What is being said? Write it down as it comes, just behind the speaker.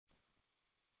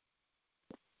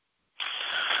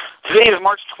Today is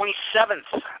March 27th,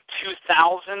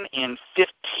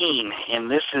 2015,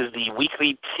 and this is the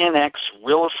weekly 10X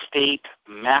Real Estate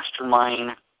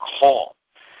Mastermind call.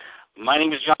 My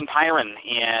name is John Pyron,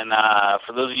 and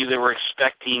for those of you that were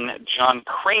expecting John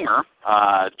Kramer,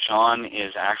 John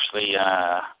is actually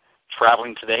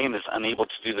traveling today and is unable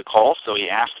to do the call, so he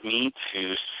asked me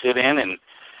to sit in and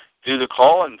do the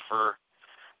call. And for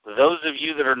those of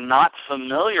you that are not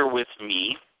familiar with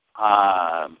me,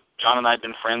 John and I have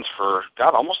been friends for,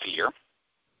 almost a year.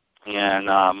 And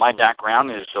my background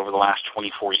is over the last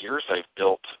 24 years, I've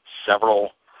built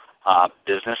several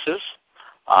businesses,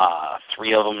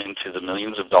 3 of them into the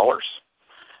millions of dollars,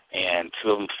 and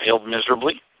 2 of them failed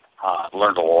miserably.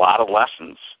 Learned a lot of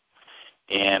lessons.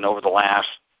 And over the last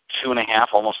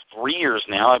 2.5, almost 3 years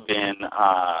now, I've been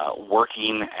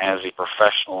working as a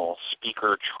professional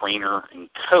speaker, trainer, and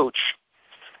coach.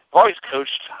 I've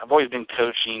always been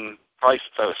coaching probably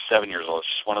since I was 7 years old. It's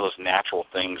just one of those natural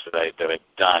things that I've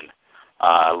done.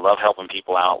 I love helping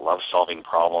people out, love solving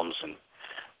problems. And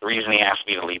the reason he asked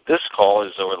me to lead this call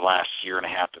is over the last 1.5 years,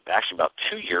 actually about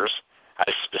 2 years,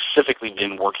 I've specifically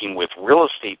been working with real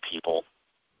estate people,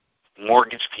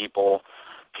 mortgage people,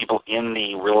 people in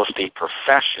the real estate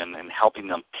profession, and helping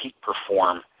them peak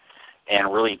perform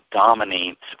and really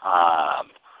dominate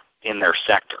in their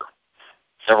sector.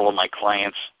 Several of my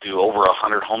clients do over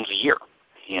 100 homes a year.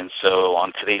 And so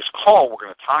on today's call, we're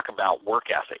going to talk about work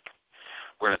ethic.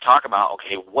 We're going to talk about,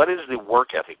 okay, what is the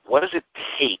work ethic? What does it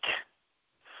take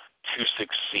to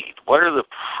succeed? What are the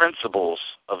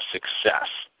principles of success?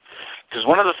 Because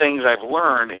one of the things I've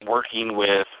learned in working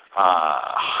with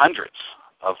hundreds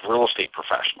of real estate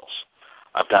professionals,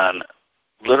 I've done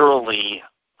literally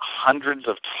hundreds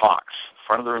of talks,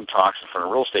 front-of-the-room talks in front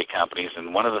of real estate companies,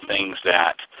 and one of the things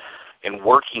that in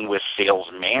working with sales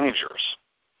managers,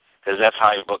 because that's how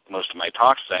I book most of my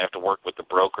talks, I have to work with the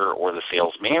broker or the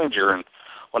sales manager, and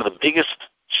one of the biggest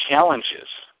challenges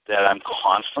that I'm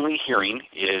constantly hearing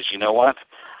is, you know what,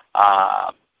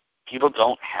 people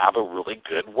don't have a really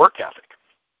good work ethic.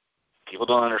 People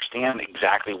don't understand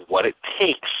exactly what it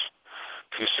takes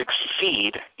to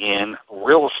succeed in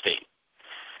real estate.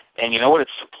 And you know what?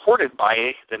 It's supported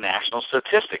by the national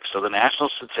statistics. So the national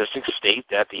statistics state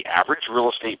that the average real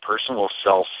estate person will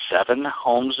sell 7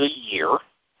 homes a year,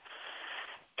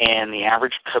 and the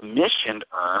average commission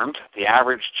earned, the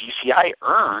average GCI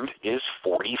earned is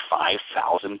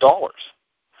 $45,000.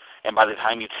 And by the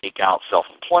time you take out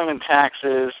self-employment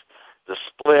taxes, the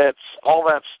splits, all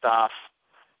that stuff,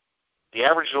 the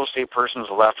average real estate person is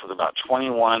left with about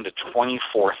 $21,000 to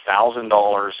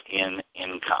 $24,000 in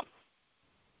income.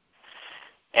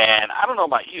 And I don't know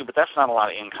about you, but that's not a lot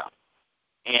of income.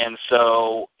 And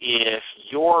so if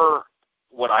you're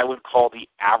what I would call the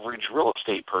average real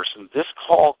estate person, this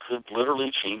call could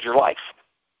literally change your life.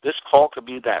 This call could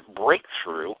be that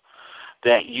breakthrough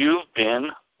that you've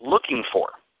been looking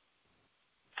for.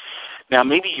 Now,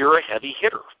 maybe you're a heavy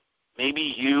hitter. Maybe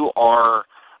you are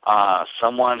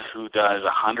someone who does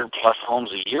 100-plus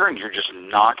homes a year and you're just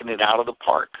knocking it out of the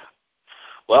park.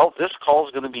 Well, this call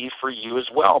is going to be for you as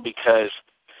well, because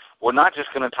we're not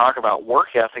just going to talk about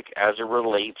work ethic as it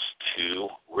relates to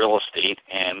real estate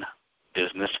and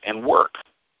business and work.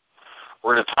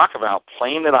 We're going to talk about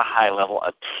playing at a high level,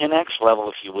 a 10X level,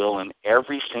 if you will, in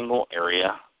every single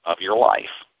area of your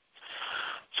life.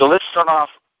 So let's start off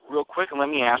real quick and let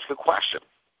me ask a question.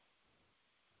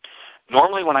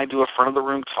 Normally when I do a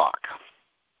front-of-the-room talk,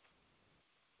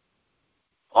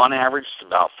 on average it's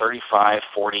about 35,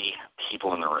 40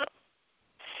 people in the room.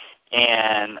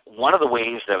 And one of the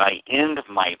ways that I end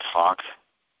my talk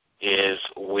is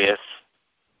with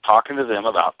talking to them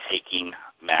about taking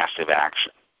massive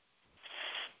action.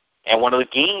 And one of the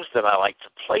games that I like to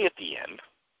play at the end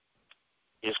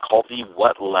is called the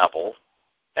what level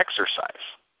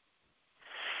exercise.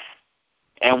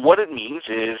 And what it means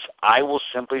is I will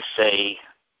simply say,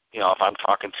 if I'm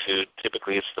talking to,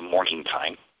 typically it's the morning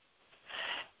time,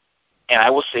 and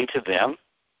I will say to them,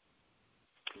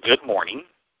 good morning.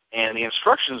 And the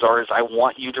instructions are I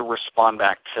want you to respond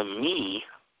back to me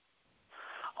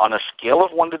on a scale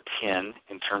of 1 to 10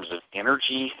 in terms of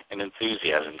energy and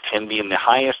enthusiasm, 10 being the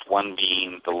highest, 1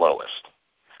 being the lowest.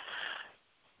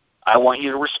 I want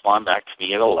you to respond back to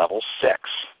me at a level 6.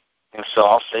 And so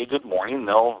I'll say good morning, and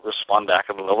they'll respond back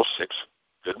at a level 6,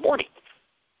 good morning.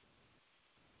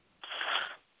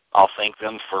 I'll thank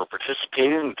them for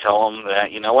participating and tell them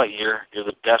that, you know what, you're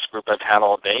the best group I've had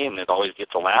all day, and it always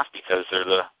gets a laugh because they're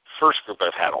the first group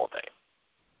I've had all day.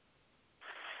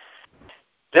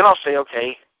 Then I'll say,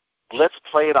 okay, let's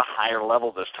play at a higher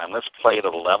level this time. Let's play at a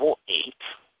level 8,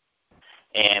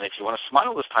 And if you want to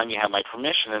smile this time, you have my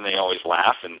permission, and they always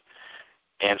laugh.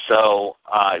 And so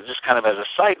just kind of as a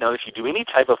side note, if you do any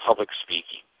type of public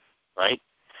speaking, right,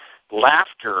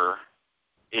 laughter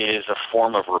is a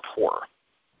form of rapport.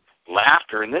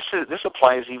 Laughter, and this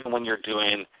applies even when you're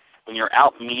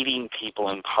out meeting people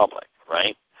in public,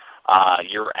 right?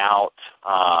 You're out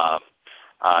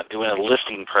doing a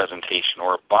listing presentation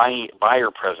or a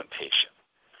buyer presentation.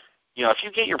 If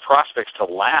you get your prospects to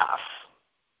laugh,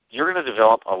 you're going to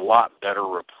develop a lot better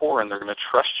rapport, and they're going to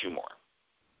trust you more.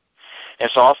 And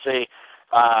so I'll say,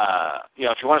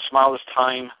 if you want to smile this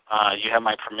time, you have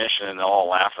my permission, and they'll all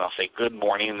laugh, and I'll say, good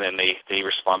morning, and then they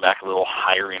respond back a little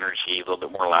higher energy, a little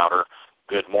bit more louder,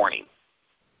 good morning.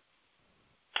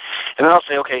 And then I'll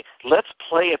say, okay, let's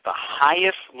play at the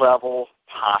highest level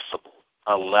possible,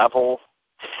 a level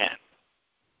 10.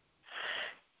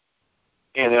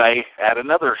 And then I add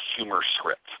another humor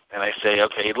script, and I say,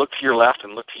 okay, look to your left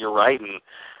and look to your right, and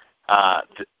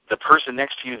the person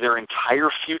next to you, their entire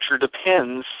future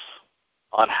depends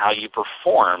on how you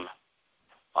perform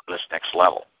on this next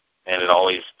level. And it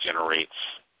always generates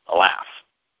a laugh.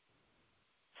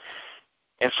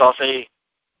 And so I'll say,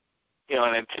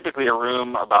 and typically a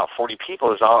room about 40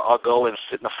 people is I'll go and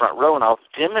sit in the front row, and I'll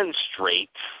demonstrate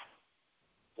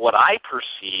what I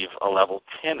perceive a level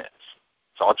 10 is.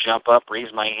 So I'll jump up,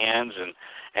 raise my hands,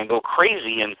 and go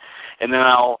crazy, and then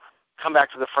I'll come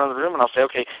back to the front of the room, and I'll say,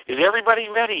 okay, is everybody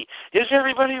ready? Is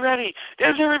everybody ready?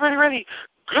 Is everybody ready?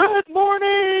 Good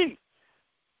morning!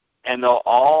 And they'll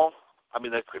all,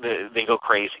 they go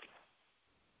crazy,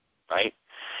 right?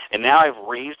 And now I've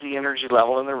raised the energy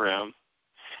level in the room,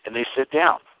 and they sit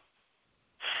down.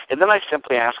 And then I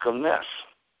simply ask them this.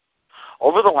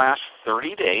 Over the last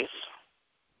 30 days,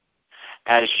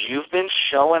 as you've been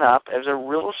showing up as a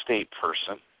real estate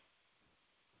person,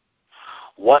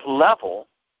 what level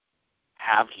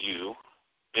have you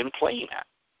been playing at?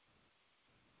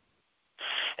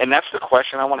 And that's the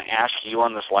question I want to ask you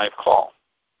on this live call.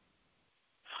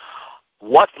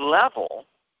 What level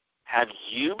have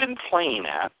you been playing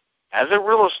at as a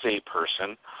real estate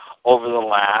person over the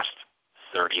last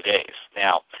 30 days?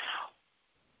 Now,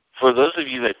 for those of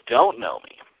you that don't know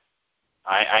me,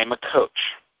 I'm a coach.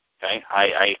 Okay?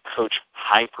 I coach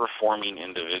high-performing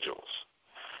individuals.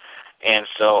 And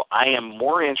so I am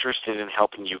more interested in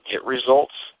helping you get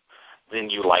results than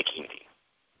you liking me.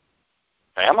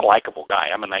 Okay? I'm a likable guy.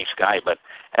 I'm a nice guy. But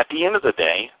at the end of the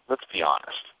day, let's be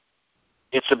honest,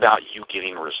 it's about you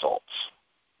getting results.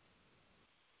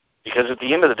 Because at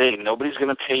the end of the day, nobody's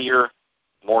going to pay your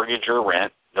mortgage or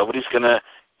rent. Nobody's going to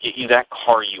get you that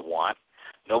car you want.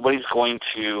 Nobody's going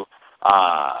to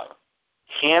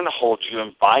handhold you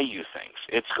and buy you things.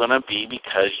 It's going to be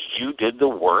because you did the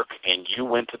work and you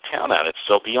went to town at it.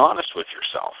 So be honest with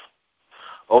yourself.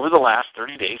 Over the last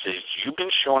 30 days, as you've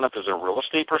been showing up as a real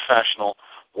estate professional,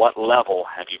 what level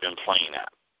have you been playing at?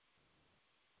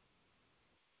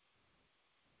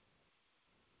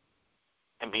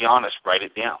 And be honest, write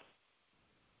it down.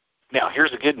 Now,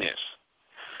 here's the good news.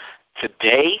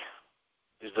 Today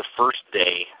is the first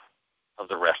day of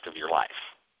the rest of your life.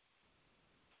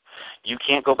 You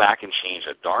can't go back and change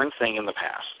a darn thing in the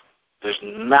past. There's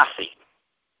nothing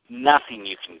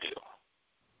you can do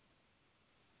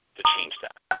to change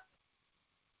that.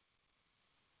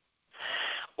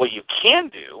 What you can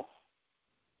do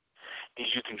is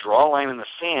you can draw a line in the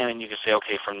sand and you can say,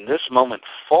 okay, from this moment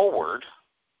forward,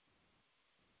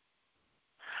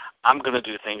 I'm going to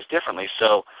do things differently.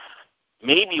 So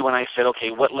maybe when I said,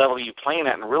 okay, what level are you playing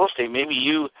at in real estate, maybe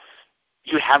you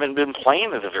haven't been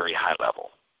playing at a very high level.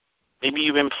 Maybe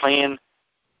you've been playing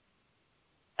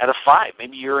at a 5.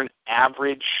 Maybe you're an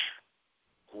average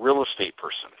real estate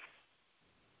person.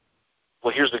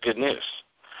 Well, here's the good news.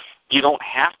 You don't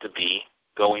have to be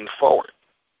going forward.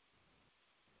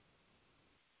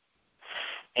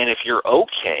 And if you're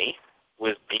okay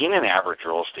with being an average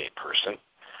real estate person,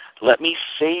 let me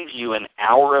save you an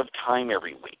hour of time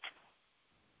every week.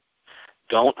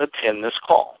 Don't attend this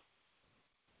call.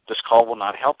 This call will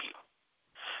not help you.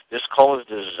 This call is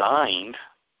designed,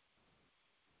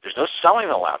 there's no selling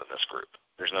allowed in this group.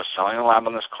 There's no selling allowed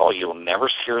on this call. You'll never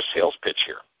hear a sales pitch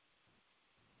here.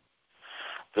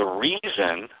 The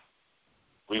reason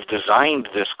we've designed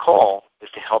this call is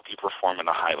to help you perform at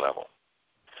a high level.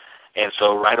 And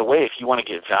so right away, if you want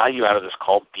to get value out of this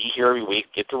call, be here every week,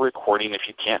 get the recording if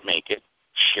you can't make it,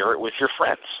 share it with your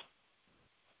friends.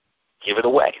 Give it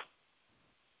away.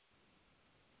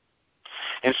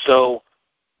 And so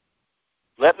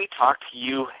let me talk to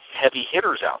you heavy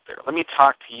hitters out there. Let me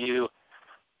talk to you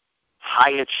high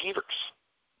achievers.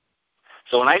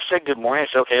 So when I said good morning,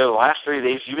 I said, okay, over the last 30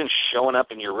 days, you've been showing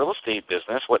up in your real estate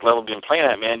business. What level have you been playing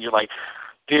at, man? You're like,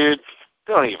 dude,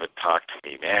 don't even talk to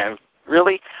me, man.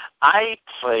 Really? I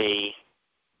play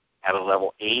at a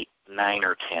level 8, 9,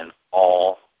 or 10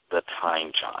 all the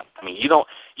time, John. I mean, you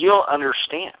don't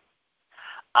understand.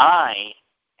 I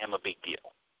am a big deal.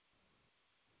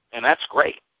 And that's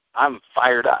great. I'm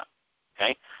fired up.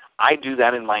 Okay? I do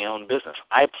that in my own business.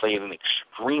 I play at an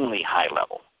extremely high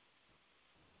level.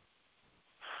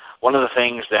 One of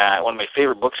my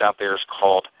favorite books out there is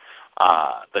called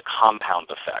The Compound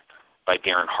Effect by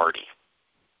Darren Hardy.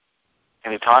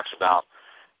 And he talks about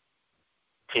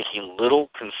taking little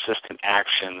consistent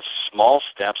actions, small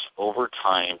steps over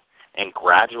time, and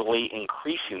gradually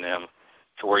increasing them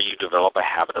to where you develop a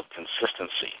habit of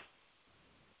consistency.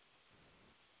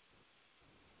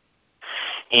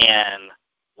 And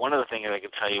one of the things that I can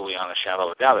tell you beyond a shadow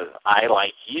of a doubt is I,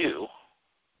 like you,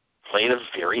 play at a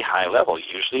very high level,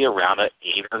 usually around an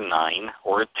 8 or 9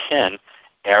 or a 10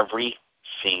 every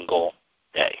single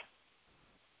day.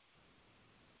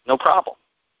 No problem.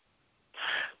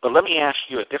 But let me ask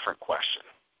you a different question.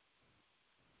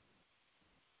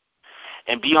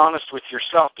 And be honest with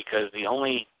yourself, because the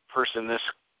only person this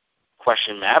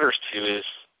question matters to is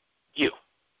you.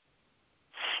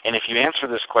 And if you answer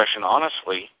this question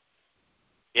honestly,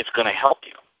 it's going to help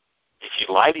you. If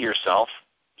you lie to yourself,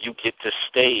 you get to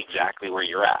stay exactly where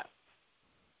you're at.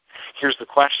 Here's the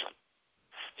question.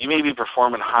 You may be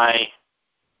performing high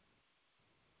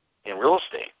in real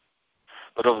estate,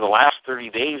 but over the last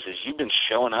 30 days, as you've been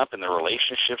showing up in the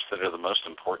relationships that are the most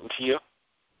important to you,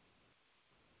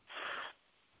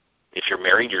 if you're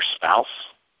married, your spouse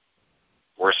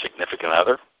or a significant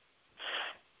other,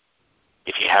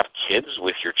 if you have kids,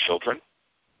 with your children,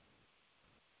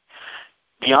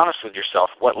 be honest with yourself.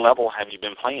 What level have you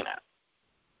been playing at?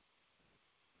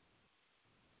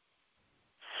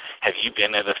 Have you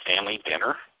been at a family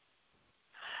dinner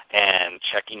and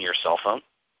checking your cell phone?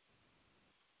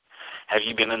 Have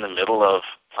you been in the middle of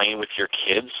playing with your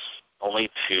kids only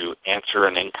to answer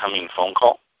an incoming phone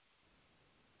call?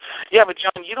 Yeah, but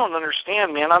John, you don't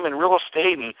understand, man. I'm in real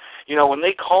estate, and, when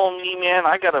they call me, man,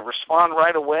 I got to respond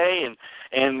right away,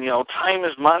 and time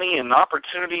is money, and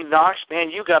opportunity knocks, man,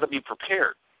 you got to be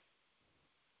prepared.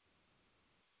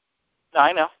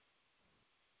 I know.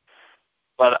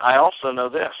 But I also know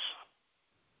this.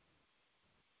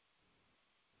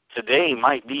 Today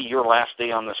might be your last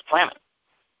day on this planet.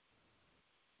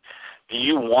 Do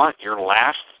you want your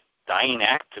last dying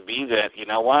act to be that, you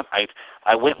know what,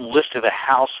 I went and listed a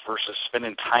house versus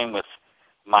spending time with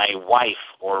my wife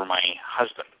or my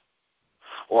husband?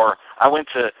 Or I went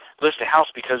to list a house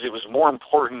because it was more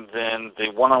important than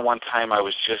the one-on-one time I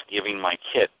was just giving my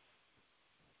kid.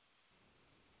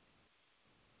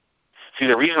 See,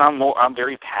 the reason I'm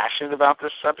very passionate about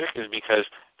this subject is because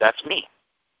that's me.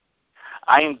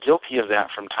 I am guilty of that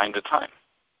from time to time,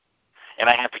 and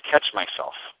I have to catch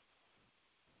myself.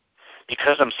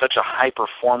 Because I'm such a high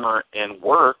performer in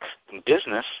work and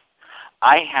business,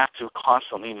 I have to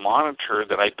constantly monitor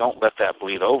that I don't let that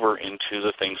bleed over into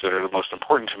the things that are the most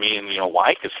important to me. And you know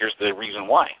why? Because here's the reason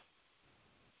why.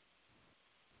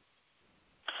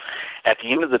 At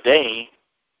the end of the day,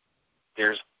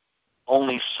 there's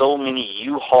only so many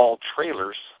U-Haul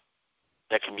trailers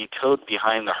that can be towed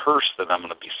behind the hearse that I'm going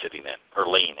to be sitting in or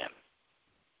laying in.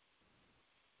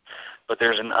 But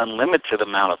there's an unlimited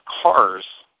amount of cars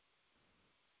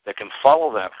that can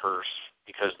follow that hearse,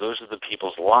 because those are the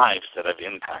people's lives that I've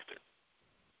impacted.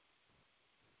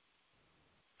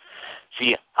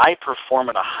 See, I perform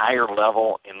at a higher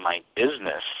level in my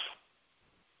business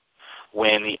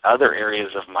when the other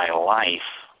areas of my life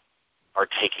are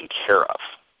taken care of.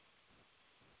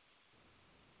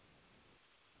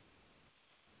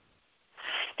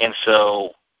 And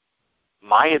so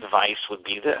my advice would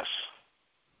be this.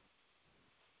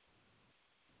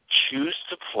 Choose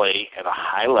to play at a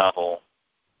high level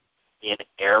in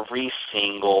every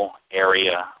single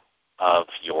area of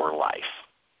your life.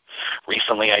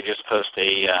 Recently, I just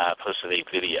posted a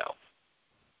video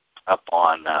up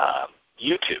on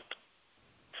YouTube.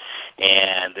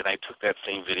 And then I took that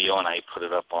same video and I put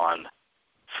it up on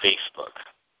Facebook.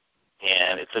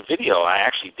 And it's a video I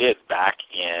actually did back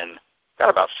in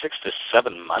about 6 to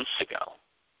 7 months ago.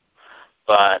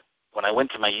 But when I went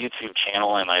to my YouTube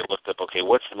channel and I looked up, okay,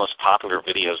 what's the most popular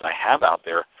videos I have out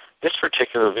there, this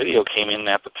particular video came in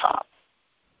at the top.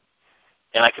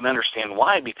 And I can understand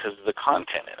why, because of the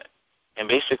content in it. And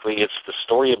basically it's the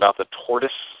story about the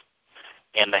tortoise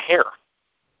and the hare.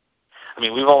 I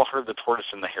mean, we've all heard the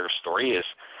tortoise and the hare story.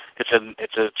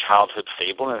 It's a childhood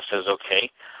fable, and it says,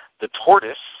 okay, the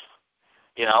tortoise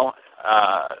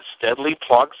steadily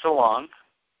plugs along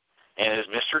and is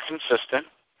Mr. Consistent,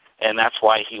 and that's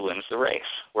why he wins the race.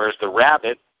 Whereas the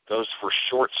rabbit goes for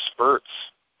short spurts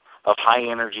of high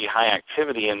energy, high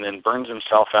activity, and then burns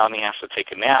himself out and he has to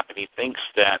take a nap, and he thinks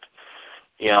that,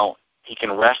 he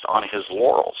can rest on his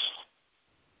laurels.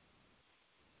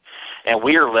 And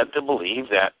we are led to believe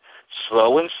that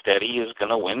slow and steady is going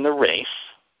to win the race.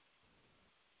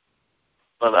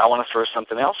 But I want to throw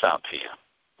something else out to you.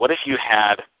 What if you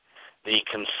had the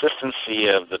consistency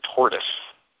of the tortoise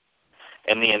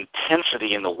and the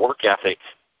intensity and the work ethic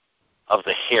of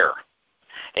the hare,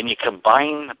 and you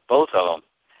combine both of them?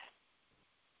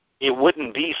 It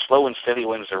wouldn't be slow and steady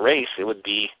wins the race. It would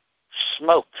be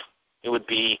smoked. It would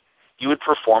be, you would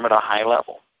perform at a high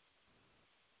level.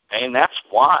 And that's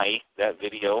why that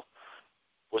video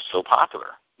was so popular.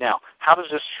 Now, how does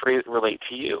this relate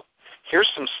to you? Here's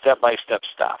some step-by-step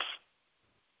stuff.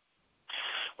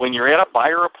 When you're at a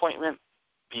buyer appointment,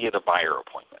 be at a buyer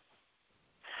appointment.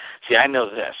 See, I know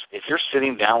this. If you're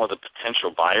sitting down with a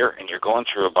potential buyer and you're going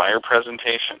through a buyer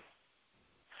presentation,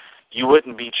 you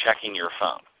wouldn't be checking your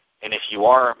phone. And if you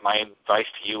are, my advice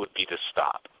to you would be to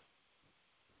stop.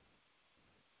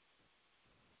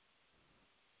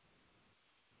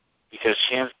 Because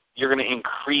you're going to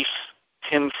increase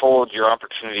tenfold your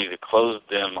opportunity to close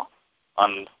them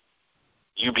on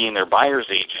you being their buyer's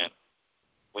agent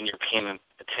when you're paying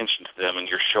attention to them and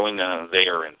you're showing them they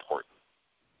are important.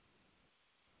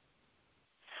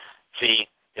 See,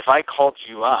 if I called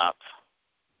you up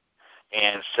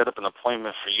and set up an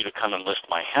appointment for you to come and list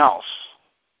my house,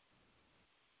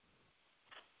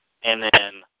 and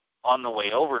then on the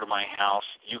way over to my house,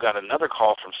 you got another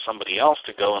call from somebody else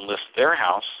to go and list their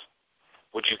house,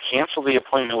 would you cancel the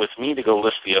appointment with me to go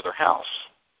list the other house?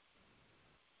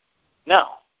 No.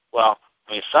 Well,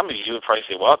 some of you would probably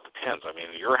say, well, it depends.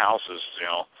 Your house is,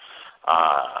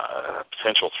 a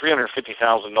potential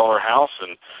 $350,000 house,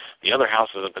 and the other house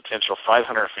is a potential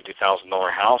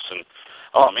 $550,000 house, and,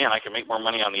 oh, man, I can make more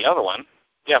money on the other one.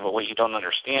 Yeah, but what you don't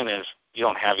understand is you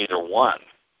don't have either one.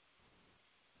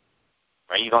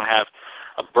 Right? You don't have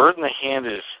a bird in the hand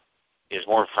is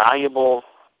more valuable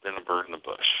than a bird in the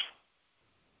bush.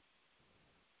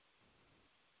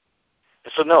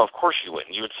 And so, no, of course you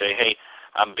wouldn't. You would say, hey,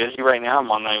 I'm busy right now.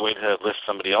 I'm on my way to list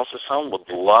somebody else's home. Would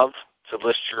love to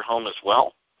list your home as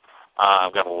well.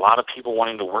 I've got a lot of people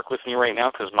wanting to work with me right now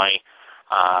because my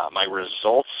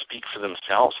results speak for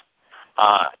themselves.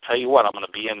 Tell you what, I'm going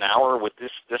to be an hour with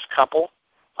this couple.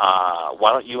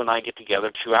 Why don't you and I get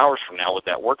together 2 hours from now? Would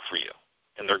that work for you?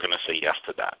 And they're going to say yes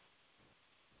to that.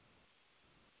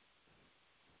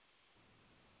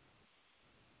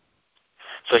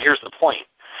 So here's the point.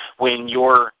 When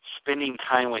you're spending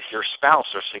time with your spouse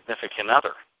or significant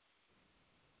other,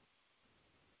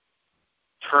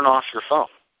 turn off your phone.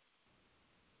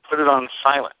 Put it on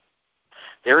silent.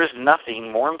 There is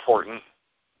nothing more important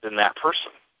than that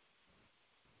person.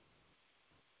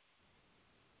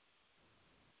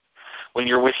 When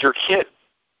you're with your kid,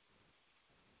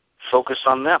 focus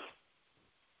on them.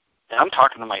 And I'm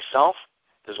talking to myself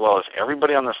as well as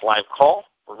everybody on this live call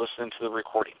or listening to the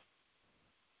recording.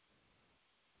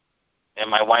 And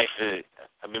my wife,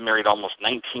 I've been married almost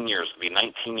 19 years. It'll be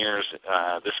 19 years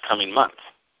this coming month.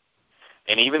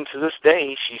 And even to this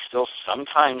day, she still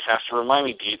sometimes has to remind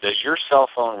me, does your cell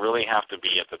phone really have to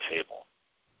be at the table?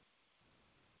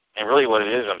 And really what it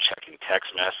is, I'm checking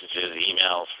text messages,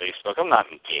 emails, Facebook. I'm not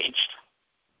engaged,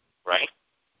 right?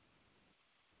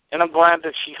 And I'm glad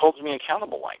that she holds me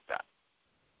accountable like that.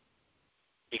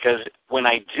 Because when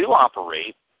I do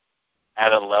operate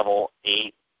at a level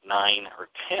 8, 9, or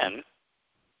 10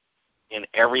 in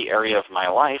every area of my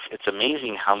life, it's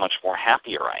amazing how much more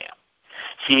happier I am.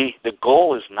 See, the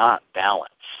goal is not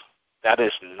balance. That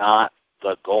is not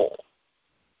the goal.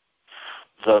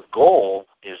 The goal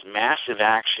is massive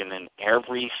action in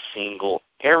every single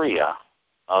area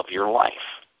of your life.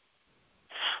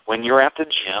 When you're at the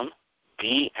gym,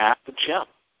 be at the gym.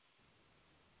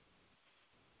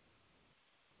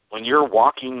 When you're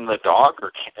walking the dog,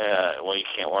 or well, you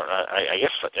can't walk. I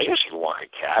guess you can walk a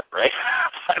cat, right?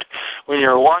 But when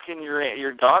you're walking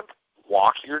your dog,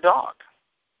 walk your dog.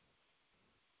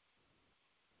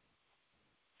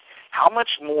 How much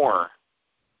more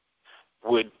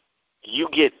would you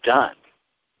get done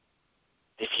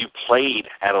if you played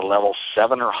at a level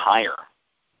 7 or higher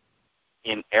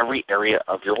in every area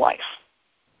of your life?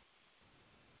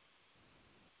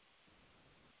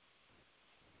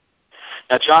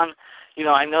 Now, John,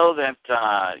 I know that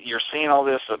you're saying all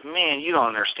this, but, man, you don't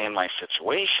understand my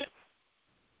situation.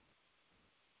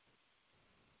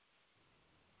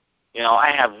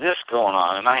 I have this going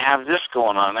on, and I have this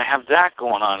going on, and I have that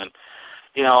going on, and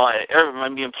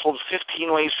I'm being pulled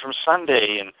 15 ways from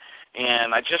Sunday,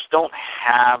 and I just don't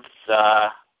have the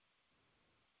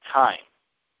time.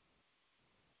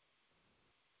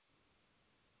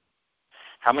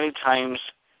 How many times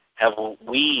have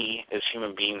we as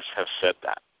human beings have said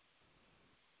that?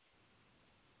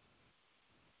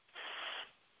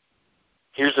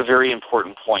 Here's a very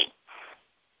important point.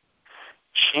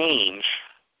 Change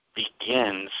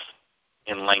begins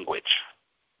in language.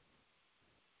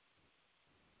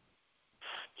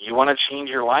 You want to change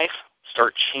your life?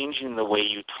 Start changing the way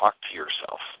you talk to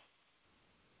yourself.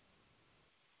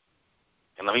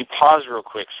 And let me pause real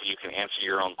quick so you can answer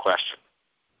your own question.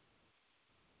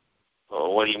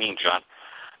 Well, what do you mean, John?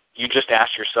 You just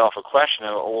asked yourself a question.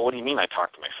 Well, what do you mean I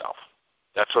talk to myself?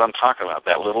 That's what I'm talking about,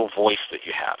 that little voice that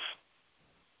you have.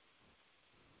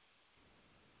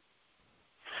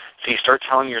 So you start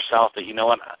telling yourself that,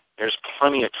 there's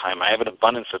plenty of time. I have an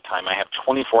abundance of time. I have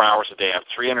 24 hours a day. I have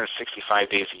 365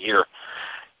 days a year.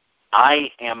 I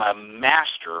am a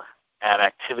master at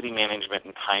activity management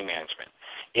and time management.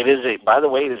 By the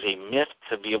way, it is a myth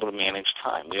to be able to manage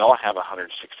time. We all have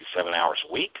 167 hours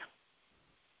a week.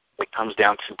 It comes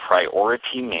down to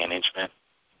priority management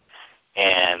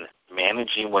and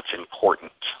managing what's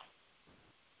important.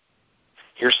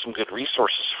 Here's some good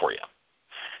resources for you.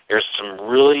 There's some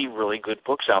really, really good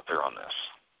books out there on this.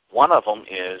 One of them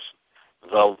is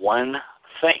The One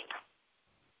Thing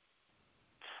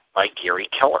by Gary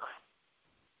Keller.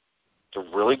 It's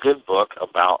a really good book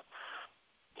about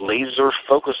laser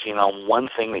focusing on one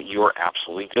thing that you are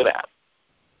absolutely good at.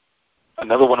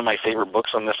 Another one of my favorite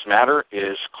books on this matter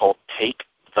is called Take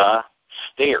the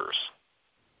Stairs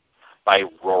by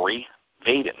Rory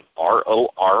Vaden,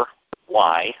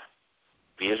 R-O-R-Y,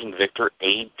 V as in Victor,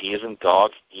 A, D as in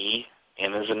dog, E,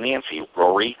 N as in Nancy,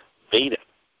 Rory Vaden.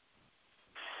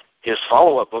 His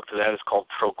follow-up book to that is called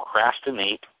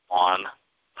Procrastinate on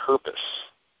Purpose.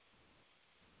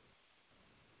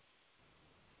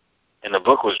 And the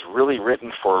book was really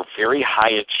written for very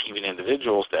high-achieving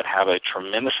individuals that have a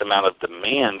tremendous amount of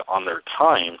demand on their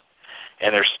time,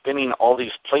 and they're spinning all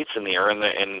these plates in the air,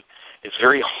 and it's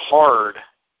very hard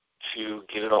to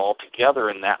get it all together,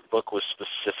 and that book was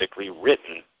specifically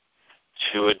written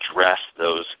to address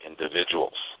those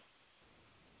individuals.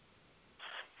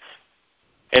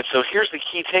 And so here's the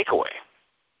key takeaway.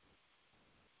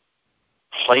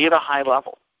 Play at a high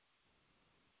level.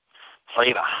 Play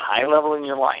at a high level in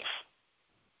your life.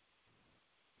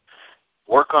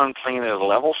 Work on playing at a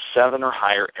level 7 or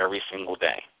higher every single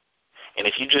day. And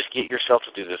if you just get yourself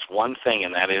to do this one thing,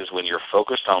 and that is when you're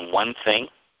focused on one thing,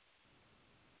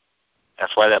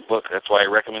 that's why I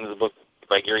recommended the book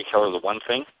by Gary Keller, The One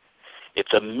Thing.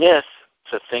 It's a myth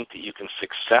to think that you can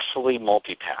successfully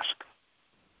multitask.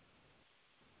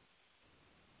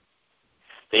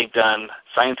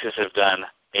 Scientists have done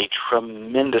a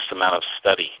tremendous amount of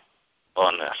study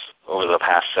on this over the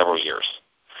past several years.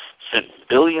 Spent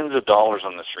billions of dollars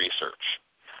on this research.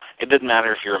 It doesn't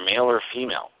matter if you're a male or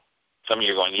female. Some of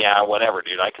you are going, yeah, whatever,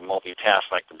 dude, I can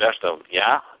multitask like the best of them.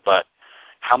 Yeah, but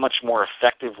how much more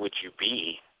effective would you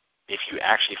be if you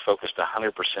actually focused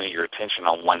 100% of your attention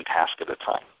on one task at a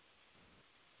time?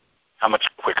 How much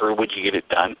quicker would you get it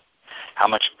done? How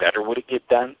much better would it get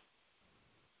done?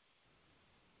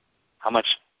 How much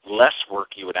less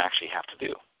work you would actually have to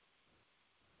do?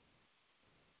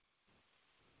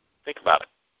 Think about it.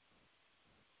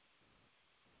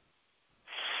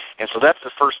 And so that's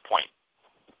the first point,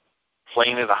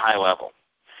 playing at a high level.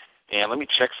 And let me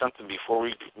check something before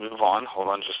we move on. Hold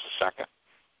on just a second.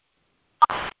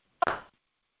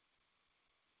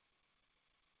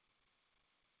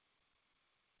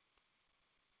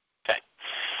 Okay.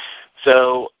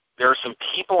 So there are some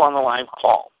people on the live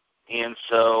call. And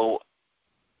so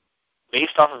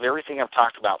based off of everything I've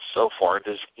talked about so far,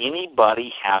 does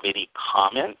anybody have any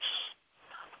comments,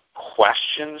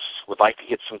 questions, would like to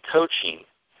get some coaching?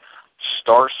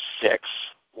 *6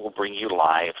 will bring you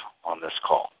live on this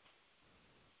call.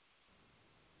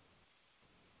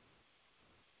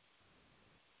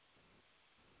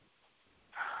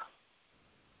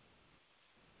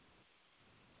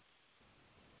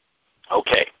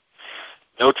 Okay,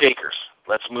 no takers.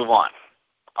 Let's move on.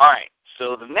 All right,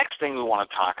 so the next thing we want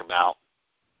to talk about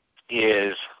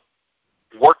is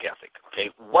work ethic.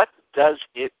 Okay, what does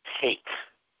it take,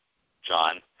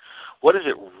 John? What does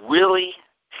it really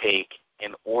take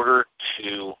in order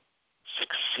to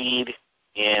succeed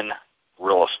in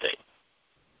real estate?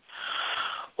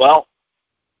 Well,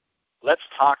 let's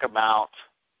talk about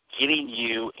getting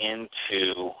you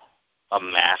into a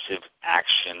massive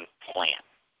action plan.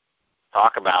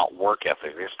 talk about work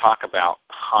ethic. Let's talk about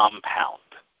compound.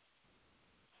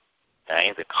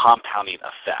 Okay, the compounding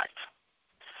effect.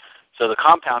 So the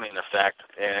compounding effect,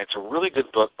 and it's a really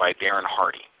good book by Darren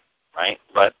Hardy, right?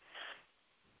 But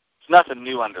it's nothing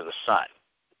new under the sun.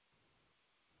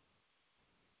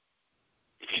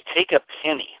 If you take a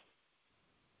penny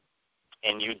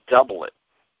and you double it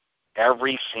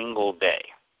every single day,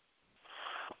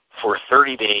 for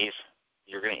 30 days,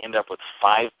 you're going to end up with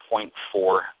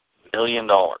 $5.4 million.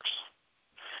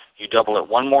 You double it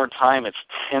one more time, it's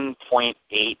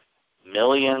 $10.8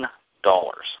 million.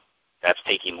 That's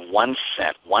taking 1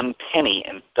 cent, 1 penny,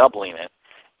 and doubling it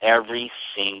every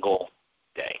single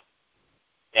day.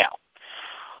 Now,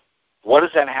 what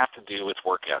does that have to do with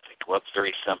work ethic? Well, it's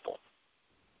very simple.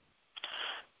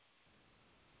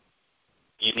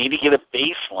 You need to get a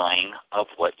baseline of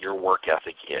what your work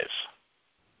ethic is.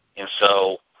 And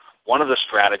so one of the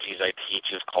strategies I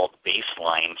teach is called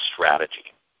baseline strategy.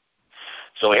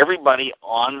 So everybody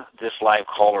on this live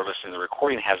call or listening to the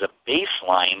recording has a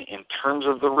baseline in terms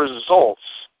of the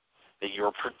results that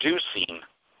you're producing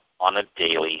on a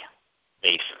daily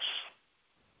basis.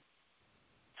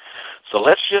 So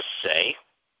let's just say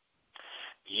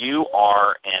you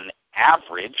are an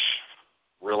average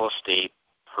real estate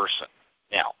person.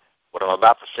 Now, what I'm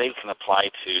about to say can apply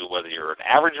to whether you're an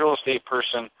average real estate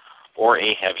person or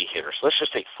a heavy hitter. So let's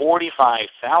just take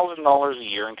 $45,000 a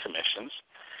year in commissions,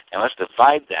 and let's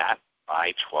divide that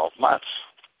by 12 months.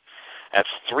 That's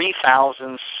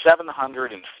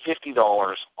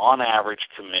 $3,750 on average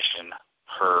commission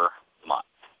per month.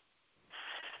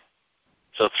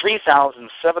 So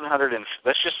 $3,700, and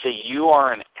let's just say you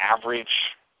are an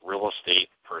average real estate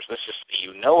person. Let's just say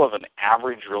you know of an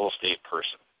average real estate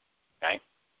person, okay?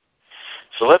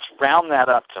 So let's round that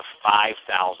up to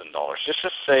 $5,000. Just to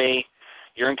say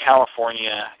you're in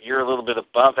California, you're a little bit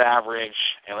above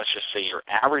average, and let's just say you're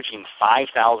averaging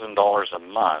 $5,000 a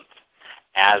month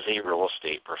as a real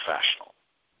estate professional.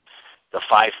 The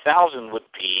 $5,000 would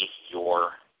be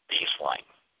your baseline.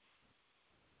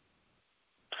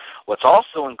 What's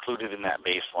also included in that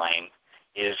baseline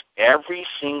is every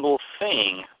single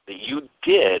thing that you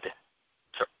did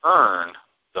to earn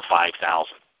the $5,000.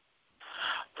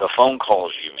 The phone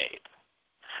calls you made,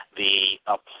 the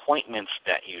appointments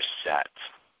that you set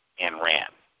and ran,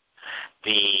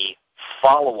 the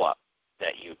follow-up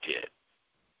that you did,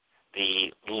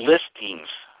 the listings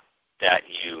that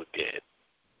you did.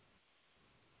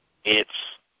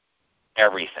 It's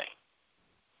everything.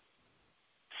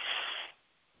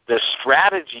 The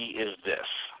strategy is this.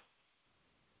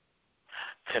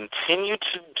 Continue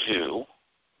to do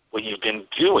what you've been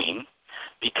doing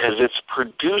because it's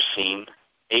producing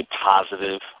a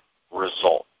positive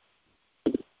result.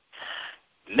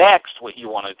 Next, what you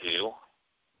want to do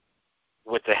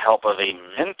with the help of a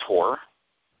mentor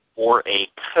or a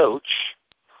coach,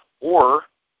 or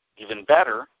even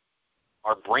better,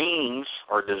 our brains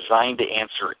are designed to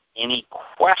answer any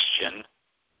question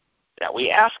that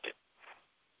we ask it.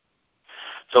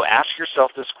 So ask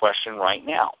yourself this question right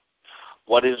now.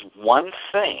 What is one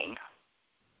thing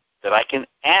that I can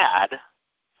add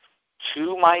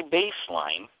to my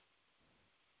baseline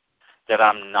that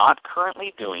I'm not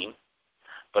currently doing,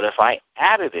 but if I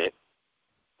added it,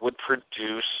 would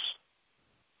produce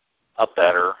a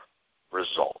better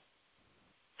result?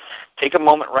 Take a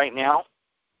moment right now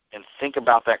and think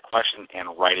about that question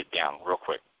and write it down real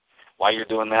quick. While you're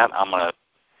doing that, I'm going to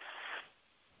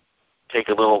take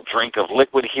a little drink of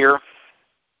liquid here.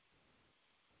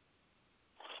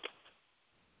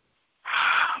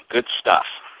 Good stuff.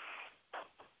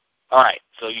 All right,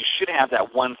 so you should have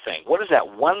that one thing. What is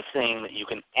that one thing that you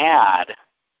can add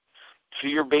to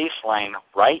your baseline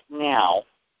right now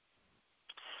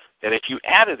that if you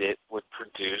added it would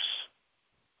produce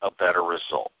a better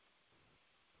result?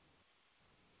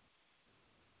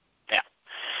 Now,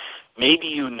 maybe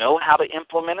you know how to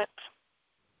implement it,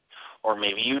 or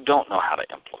maybe you don't know how to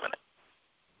implement it.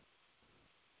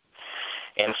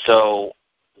 And so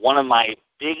one of my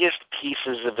biggest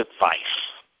pieces of advice,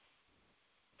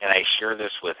 and I share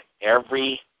this with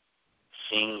every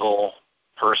single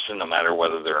person, no matter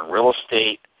whether they're in real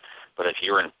estate, but if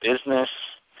you're in business,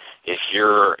 if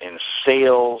you're in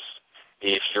sales,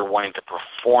 if you're wanting to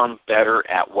perform better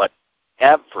at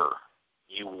whatever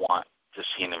you want to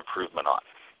see an improvement on,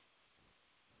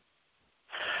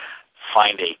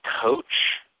 find a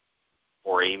coach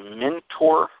or a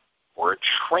mentor or a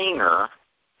trainer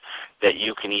that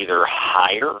you can either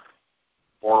hire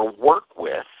or work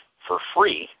with for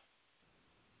free,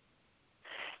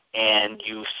 and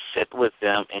you sit with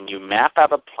them and you map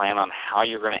out a plan on how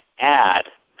you're going to add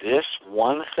this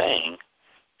one thing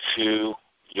to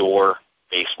your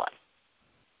baseline.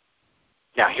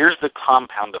 Now, here's the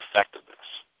compound effect of this.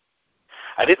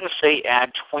 I didn't say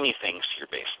add 20 things to your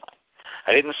baseline.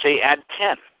 I didn't say add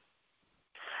 10.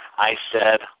 I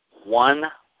said one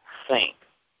thing.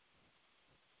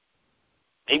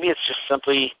 Maybe it's just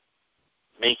simply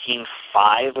making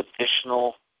 5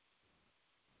 additional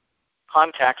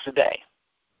contacts a day.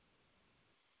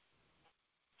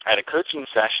 I had a coaching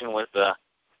session with a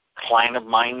client of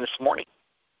mine this morning.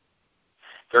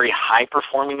 Very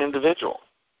high-performing individual.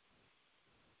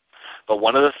 But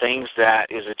one of the things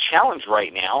that is a challenge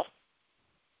right now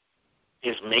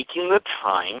is making the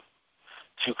time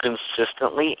to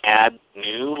consistently add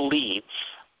new leads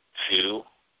to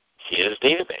his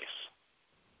database.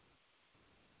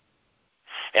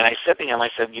 And I said to him, I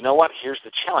said, you know what, here's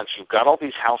the challenge. You've got all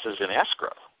these houses in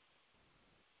escrow.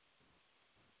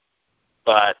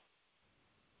 But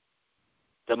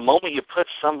the moment you put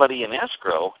somebody in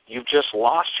escrow, you've just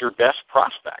lost your best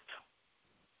prospect.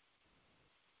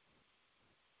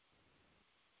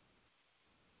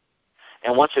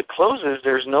 And once it closes,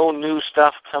 there's no new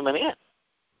stuff coming in.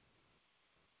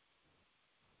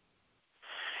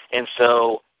 And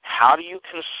so how do you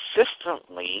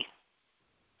consistently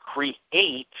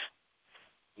create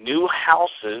new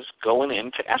houses going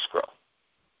into escrow?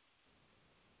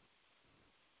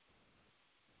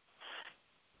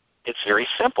 It's very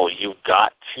simple. You've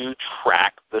got to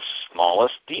track the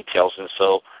smallest details. And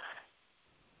so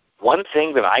one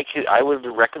thing that I would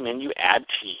recommend you add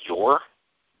to your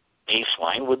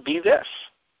baseline would be this.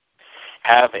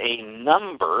 Have a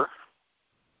number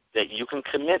that you can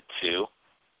commit to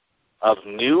of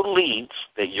new leads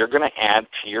that you're going to add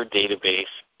to your database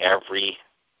every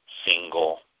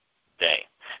single day.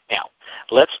 Now,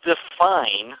 let's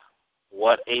define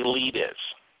what a lead is.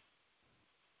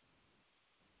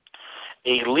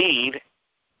 A lead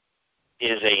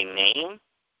is a name,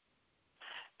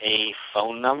 a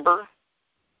phone number,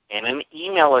 and an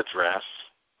email address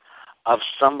of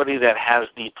somebody that has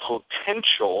the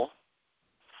potential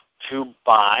to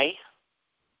buy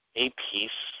a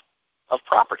piece of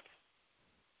property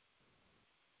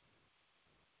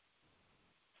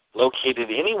located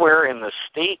anywhere in the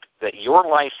state that you're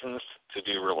licensed to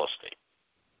do real estate.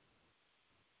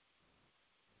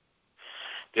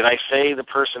 Did I say the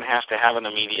person has to have an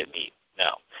immediate need?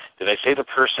 No. Did I say the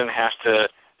person has to,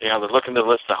 they're looking to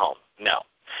list a home? No.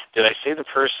 Did I say the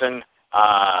person,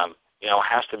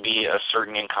 has to be a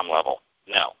certain income level?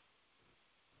 No.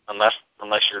 Unless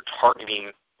you're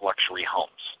targeting luxury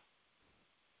homes.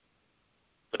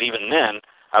 But even then,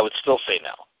 I would still say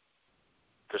no.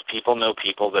 Because people know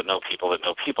people that know people that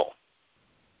know people.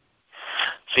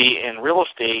 See, in real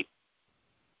estate,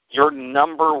 your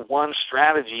number one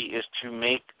strategy is to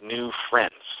make new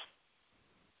friends.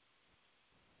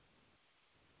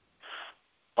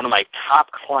 One of my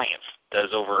top clients does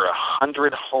over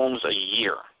 100 homes a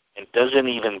year and doesn't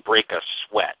even break a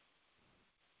sweat.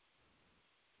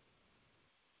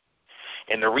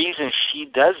 And the reason she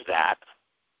does that,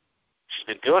 she's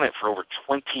been doing it for over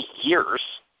 20 years,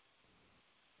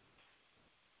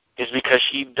 is because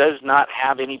she does not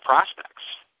have any prospects.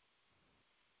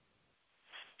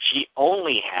 She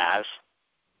only has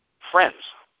friends.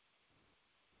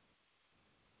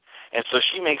 And so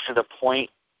she makes it a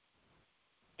point,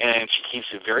 and she keeps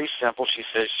it very simple. She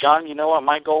says, John, you know what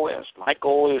my goal is? My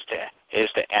goal is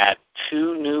to add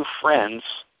 2 new friends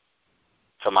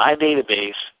to my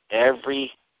database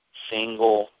every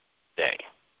single day.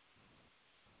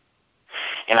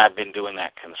 And I've been doing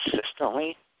that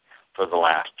consistently for the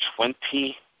last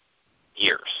 20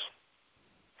 years.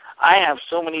 I have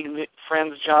so many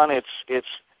friends, John,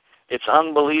 it's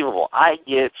unbelievable. I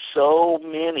get so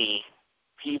many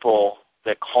people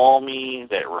that call me,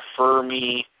 that refer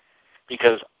me,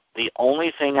 because the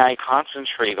only thing I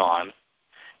concentrate on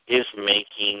is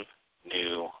making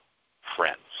new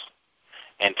friends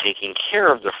and taking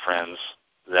care of the friends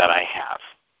that I have.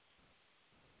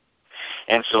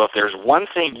 And so if there's one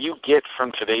thing you get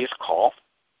from today's call,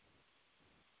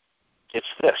 it's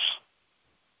this.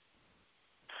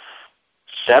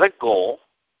 Set a goal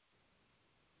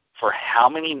for how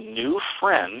many new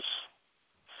friends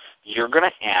you're going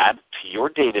to add to your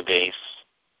database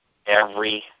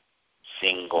every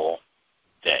single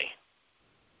day.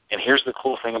 And here's the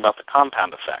cool thing about the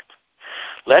compound effect.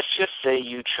 Let's just say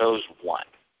you chose 1.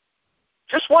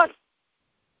 Just 1.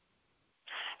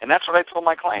 And that's what I told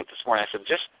my client this morning. I said,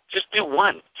 just do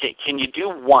 1. Can you do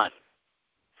 1?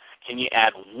 Can you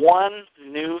add 1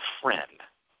 new friend,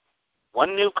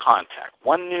 1 new contact,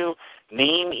 1 new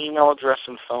name, email address,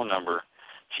 and phone number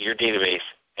to your database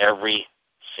every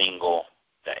single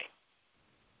day?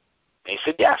 And he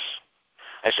said, yes.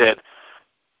 I said,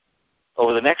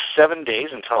 over the next 7 days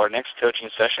until our next coaching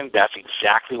session, that's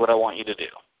exactly what I want you to do.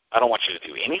 I don't want you to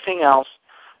do anything else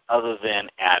other than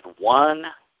add one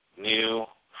new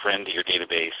friend to your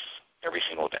database every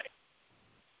single day.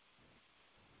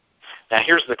 Now,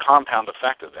 here's the compound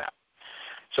effect of that.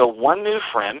 So one new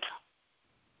friend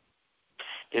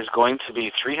is going to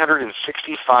be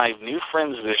 365 new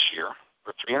friends this year,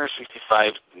 or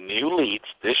 365 new leads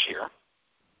this year.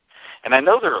 And I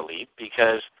know they're a lead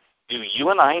because do you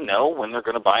and I know when they're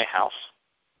going to buy a house?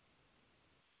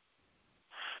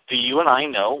 Do you and I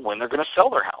know when they're going to sell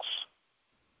their house?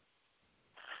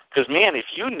 Because, man, if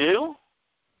you knew,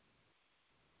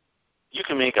 you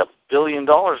can make $1 billion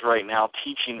right now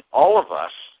teaching all of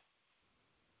us,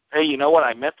 hey, you know what,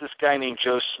 I met this guy named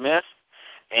Joe Smith,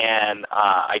 and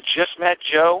I just met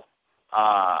Joe.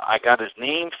 I got his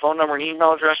name, phone number, and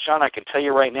email address, John. I can tell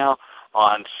you right now,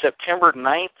 on September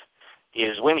 9th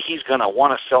is when he's going to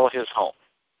want to sell his home.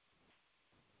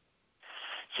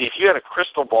 See, if you had a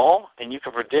crystal ball and you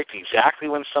could predict exactly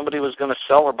when somebody was going to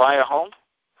sell or buy a home,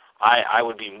 I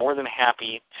would be more than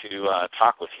happy to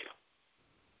talk with you.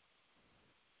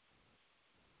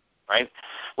 Right?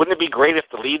 Wouldn't it be great if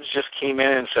the leads just came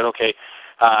in and said, okay,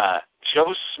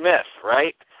 Joe Smith,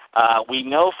 right? We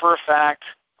know for a fact,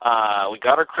 we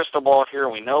got our crystal ball here,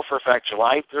 and we know for a fact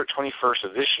July 21st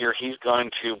of this year he's going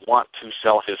to want to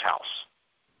sell his house.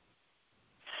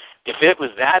 If it was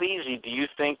that easy, do you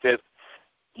think that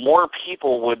more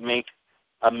people would make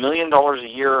 $1 million a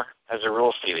year as a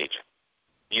real estate agent?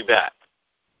 You bet.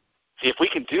 See, if we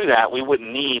could do that, we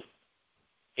wouldn't need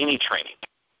any training.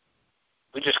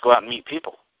 We just go out and meet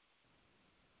people.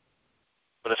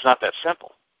 But it's not that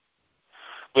simple.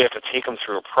 We have to take them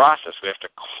through a process. We have to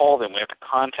call them. We have to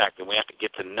contact them. We have to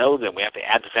get to know them. We have to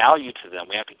add value to them.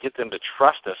 We have to get them to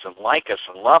trust us and like us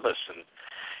and love us.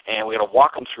 And we got to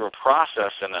walk them through a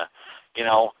process and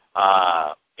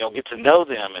get to know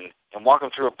them and walk them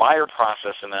through a buyer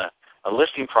process and a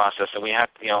listing process. And we have,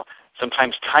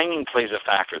 sometimes timing plays a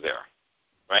factor there,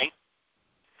 right?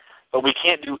 But we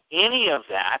can't do any of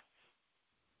that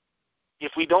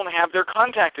if we don't have their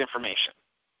contact information.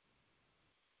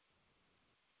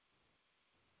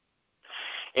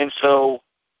 And so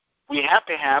we have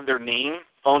to have their name,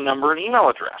 phone number, and email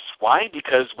address. Why?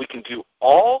 Because we can do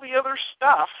all the other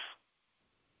stuff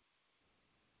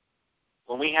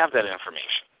when we have that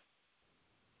information.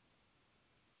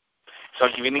 So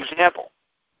I'll give you an example.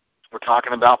 We're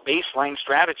talking about baseline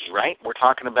strategy, right? We're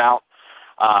talking about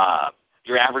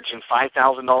you're averaging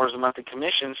 $5,000 a month in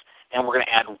commissions, and we're going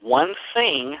to add one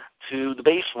thing to the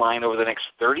baseline over the next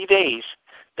 30 days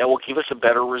that will give us a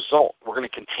better result. We're going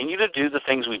to continue to do the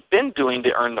things we've been doing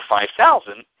to earn the $5,000,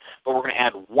 but we're going to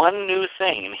add one new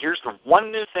thing. And here's the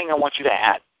one new thing I want you to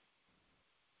add.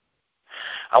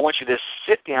 I want you to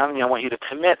sit down and I want you to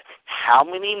commit how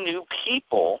many new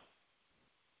people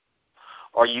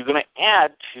are you going to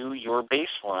add to your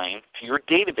baseline, to your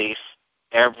database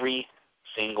every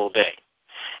single day.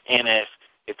 And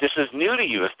if this is new to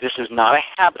you, if this is not a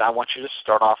habit, I want you to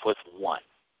start off with one.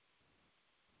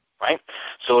 Right?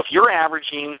 So if you're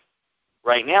averaging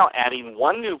right now adding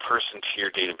one new person to your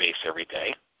database every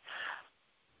day,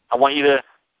 I want you to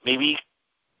maybe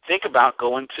think about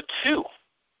going to two.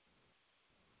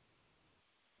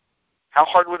 How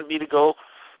hard would it be to go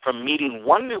from meeting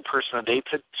one new person a day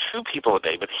to two people a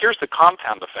day? But here's the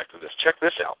compound effect of this. Check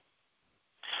this out.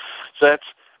 So that's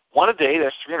one a day.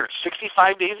 That's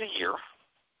 365 days a year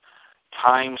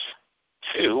times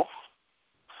 2.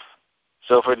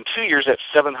 So for 2 years, that's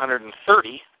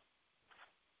 730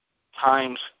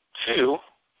 times 2.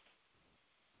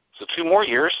 So 2 more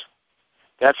years,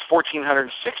 that's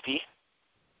 1,460.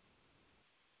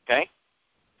 Okay?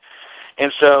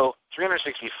 And so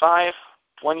 365,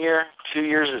 1 year, 2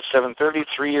 years at 730,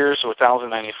 3 years,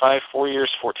 1,095, 4 years,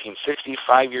 1,460,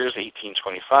 5 years,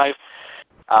 1,825,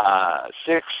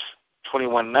 6,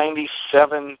 2,190,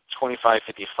 7,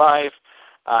 2,555,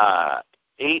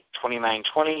 8,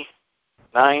 2,920,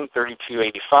 9,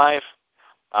 3,285,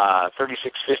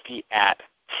 3,650 at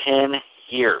 10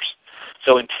 years.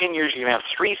 So in 10 years, you're going to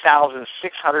have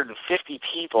 3,650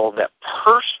 people that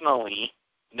personally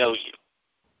know you.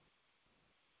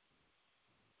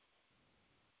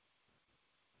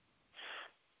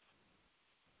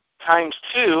 Times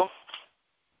 2,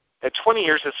 at 20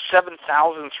 years, it's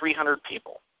 7,300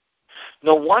 people.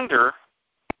 No wonder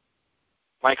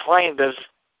my client does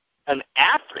an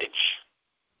average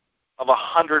of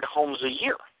 100 homes a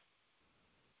year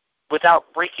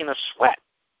without breaking a sweat.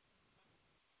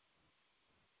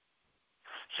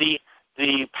 See,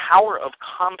 the power of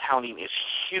compounding is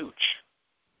huge.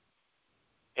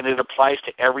 and it applies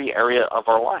to every area of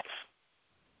our life.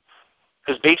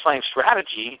 Because baseline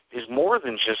strategy is more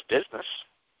than just business.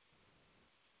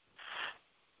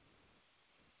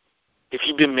 If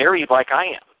you've been married like I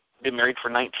am, been married for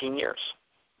 19 years,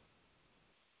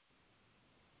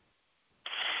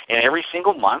 and every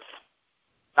single month,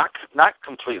 not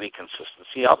completely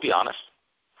consistency, I'll be honest,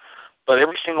 but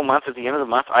every single month, at the end of the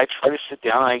month, I try to sit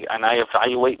down and I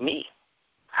evaluate me.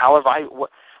 What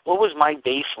was my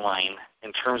baseline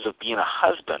in terms of being a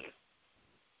husband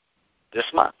this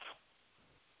month?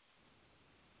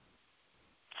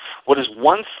 What is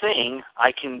one thing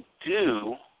I can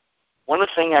do, one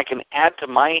thing I can add to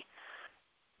my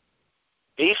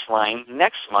baseline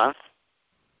next month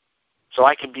so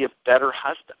I can be a better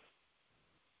husband?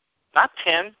 Not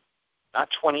 10, not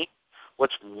 20.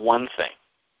 What's one thing?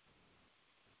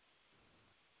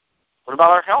 What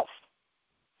about our health?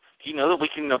 Do you know that we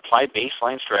can apply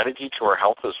baseline strategy to our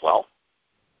health as well?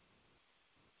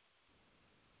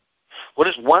 What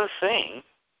is one thing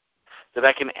that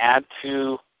I can add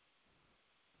to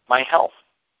my health?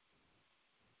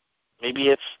 Maybe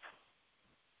it's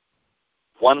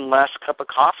one less cup of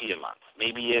coffee a month.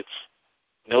 Maybe it's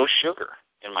no sugar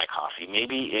in my coffee.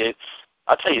 Maybe it's,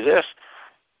 I'll tell you this,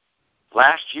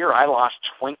 last year I lost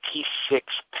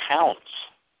 26 pounds.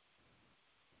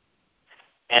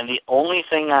 And the only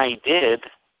thing I did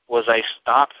was I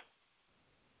stopped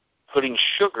putting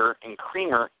sugar and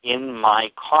creamer in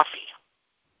my coffee.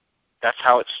 That's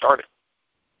how it started.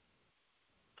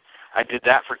 I did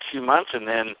that for 2 months, and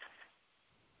then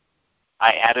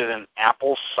I added an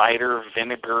apple cider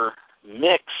vinegar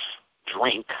mix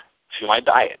drink to my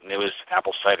diet. And it was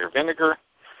apple cider vinegar,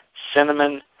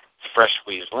 cinnamon, fresh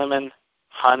squeezed lemon,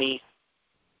 honey,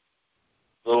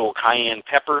 little cayenne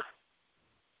pepper.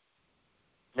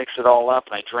 Mix it all up,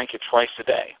 and I drink it twice a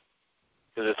day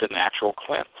because it's a natural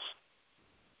cleanse.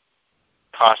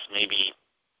 Costs maybe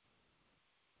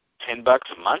 $10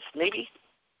 a month, maybe.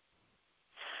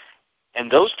 And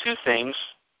those two things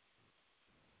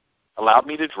allowed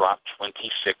me to drop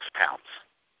 26 pounds.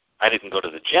 I didn't go to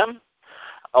the gym.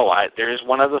 There is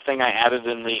one other thing I added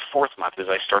in the 4th month is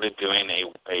I started doing a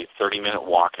 30-minute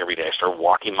walk every day. I started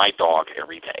walking my dog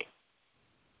every day.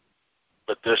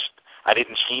 But I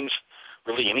didn't change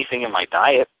really anything in my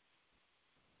diet.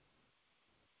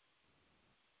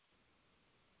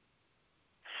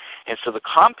 And so the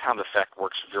compound effect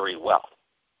works very well.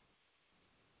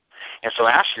 And so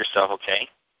ask yourself, okay,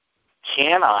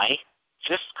 can I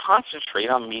just concentrate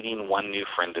on meeting one new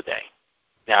friend a day?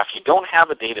 Now, if you don't have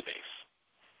a database,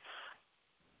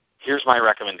 here's my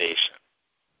recommendation.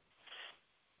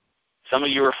 Some of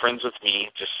you are friends with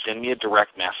me. Just send me a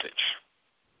direct message.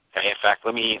 Okay, in fact,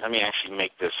 let me actually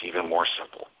make this even more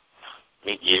simple. Let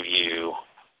me give you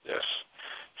this.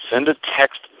 Send a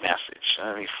text message.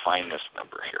 Let me find this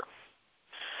number here.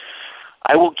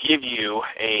 I will give you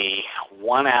a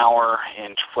 1 hour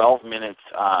and 12-minute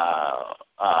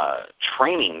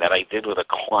training that I did with a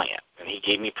client, and he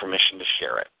gave me permission to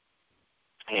share it.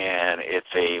 And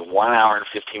it's a 1 hour and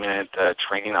 15-minute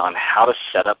training on how to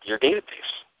set up your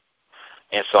database.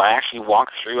 And so I actually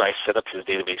walked through. I set up his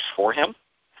database for him.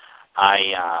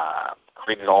 I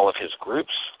created all of his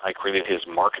groups. I created his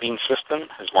marketing system,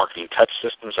 his marketing touch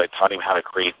systems. I taught him how to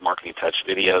create marketing touch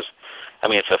videos. I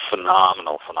mean, it's a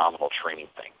phenomenal training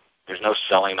thing. There's no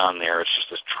selling on there. It's just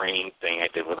this training thing I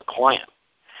did with a client.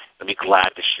 I'd be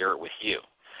glad to share it with you.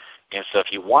 And so if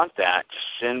you want that,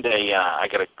 just send I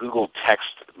got a Google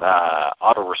text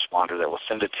autoresponder that will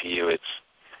send it to you.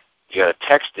 You got to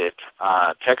text it.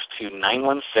 Text to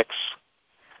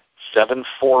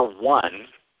 916-741-0596.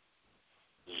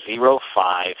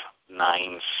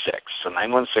 So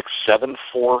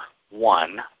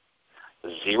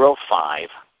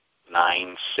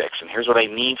 916-741-0596. And here's what I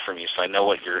need from you so I know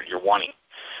what you're wanting.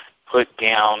 Put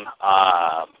down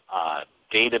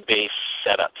database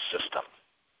setup system.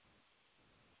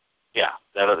 Yeah,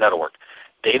 that'll work.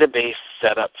 Database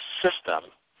setup system,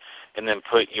 and then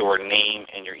put your name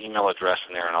and your email address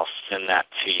in there, and I'll send that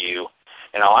to you.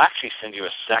 And I'll actually send you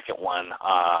a second one.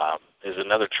 There's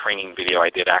another training video I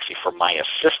did actually for my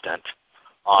assistant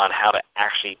on how to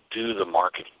actually do the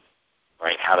marketing,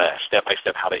 right? How to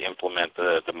step-by-step how to implement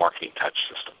the marketing touch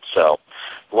system. So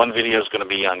one video is going to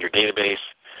be on your database,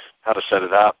 how to set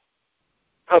it up,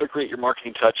 how to create your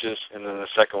marketing touches, and then the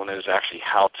second one is actually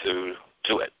how to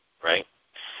do it, right?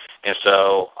 And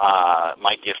so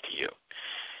my gift to you.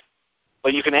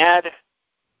 But you can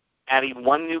adding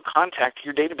one new contact to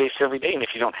your database every day. And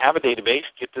if you don't have a database,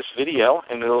 get this video,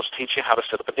 and it'll teach you how to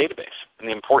set up a database and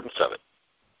the importance of it.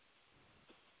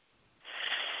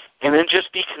 And then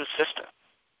just be consistent.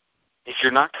 If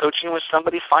you're not coaching with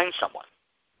somebody, find someone.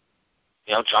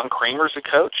 John Kramer's a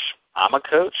coach. I'm a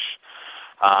coach.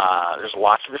 There's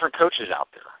lots of different coaches out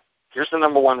there. Here's the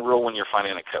number one rule when you're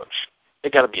finding a coach. They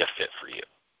got to be a fit for you,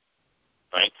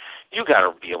 right? You got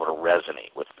to be able to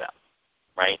resonate with them,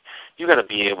 right? You got to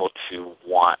be able to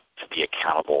want to be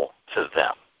accountable to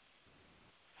them.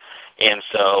 And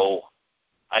so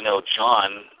I know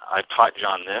John, I've taught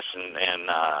John this, and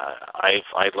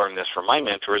I've learned this from my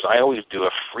mentors. I always do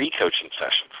a free coaching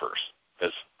session first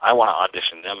because I want to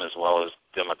audition them as well as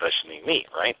them auditioning me,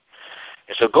 right?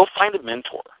 And so go find a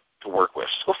mentor to work with.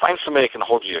 Just go find somebody that can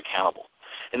hold you accountable.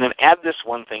 And then add this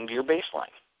one thing to your baseline.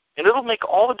 And it'll make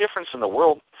all the difference in the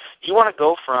world. You want to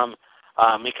go from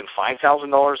making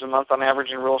 $5,000 a month on average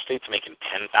in real estate to making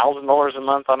 $10,000 a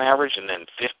month on average, and then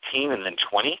 15 and then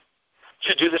 20?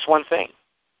 Just do this one thing.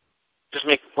 Just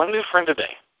make one new friend a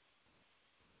day.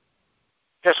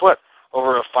 Guess what?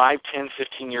 Over a 5, 10,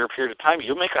 15-year period of time,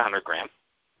 you'll make $100,000.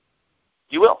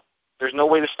 You will. There's no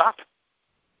way to stop it.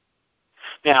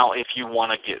 Now, if you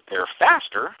want to get there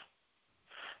faster,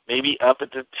 maybe up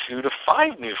it to 2 to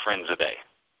 5 new friends a day.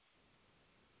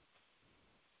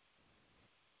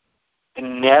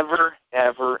 And never,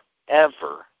 ever,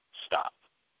 ever stop.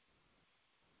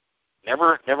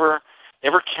 Never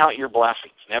count your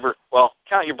blessings.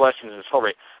 Count your blessings and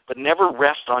celebrate, but never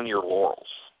rest on your laurels.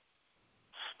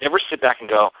 Never sit back and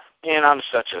go, man, I'm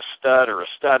such a stud or a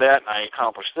studette, and I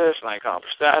accomplished this and I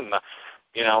accomplished that, and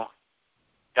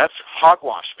that's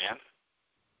hogwash, man.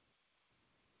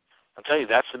 I'll tell you,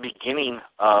 that's the beginning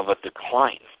of a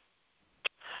decline.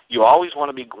 You always want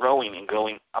to be growing and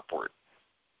going upward.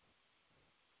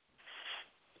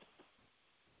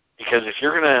 Because if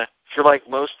you're like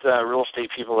most real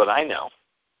estate people that I know,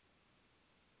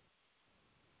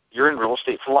 you're in real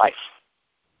estate for life.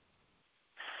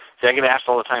 See, I get asked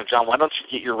all the time, John, why don't you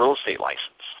get your real estate license?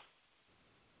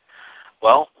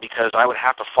 Well, because I would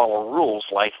have to follow rules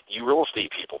like you real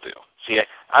estate people do. See,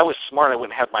 I was smart. I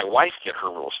wouldn't have my wife get her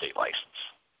real estate license.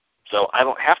 So I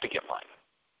don't have to get mine,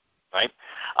 right?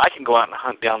 I can go out and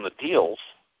hunt down the deals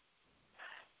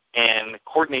and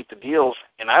coordinate the deals,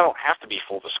 and I don't have to be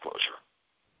full disclosure.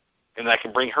 And I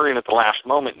can bring her in at the last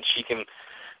moment, and she can,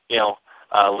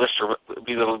 list her,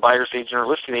 be the buyer's agent or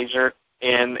listing agent,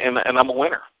 and I'm a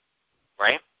winner,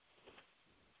 right?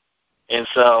 And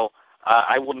so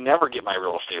I will never get my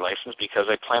real estate license because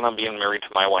I plan on being married to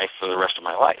my wife for the rest of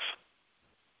my life.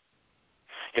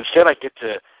 Instead, I get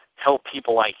to help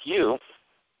people like you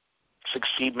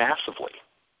succeed massively.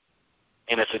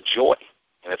 And it's a joy,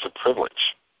 and it's a privilege.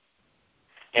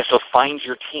 And so find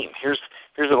your team. Here's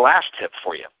the last tip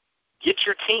for you. Get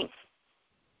your team.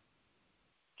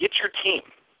 Get your team.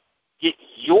 Get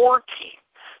your team.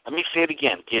 Let me say it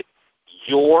again. Get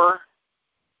your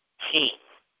team.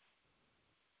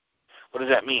 What does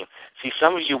that mean? See,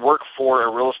 some of you work for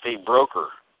a real estate broker,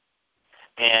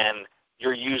 and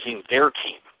you're using their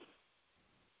team,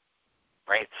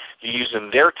 right? You're using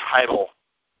their title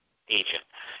agent.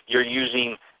 You're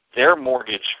using their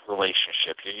mortgage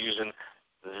relationship. You're using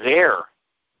their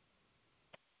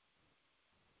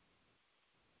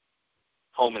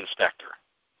home inspector,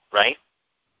 right?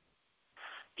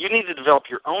 You need to develop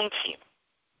your own team.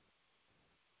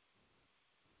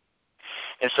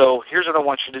 And so here's what I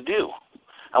want you to do.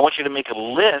 I want you to make a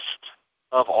list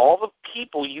of all the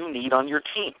people you need on your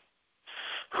team.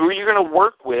 Who are you going to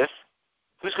work with?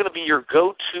 Who's going to be your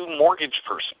go-to mortgage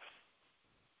person?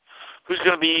 Who's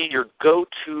going to be your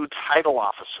go-to title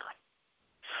officer?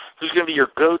 Who's going to be your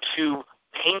go-to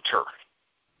painter?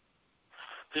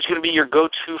 Who's going to be your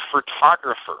go-to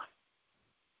photographer?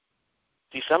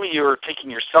 See, some of you are taking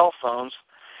your cell phones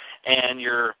and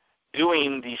you're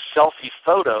doing these selfie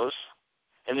photos,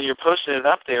 and then you're posting it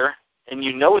up there, and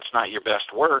you know it's not your best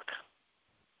work.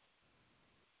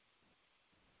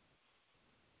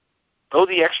 Go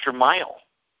the extra mile.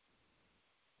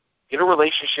 Get a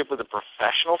relationship with a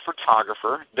professional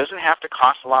photographer. It doesn't have to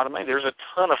cost a lot of money. There's a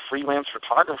ton of freelance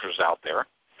photographers out there.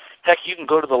 Heck, you can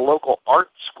go to the local art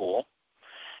school,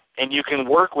 and you can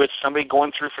work with somebody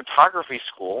going through photography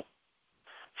school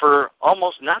for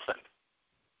almost nothing.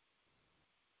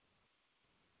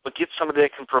 But get somebody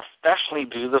that can professionally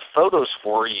do the photos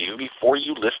for you before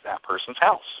you list that person's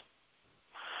house.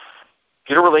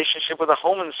 Get a relationship with a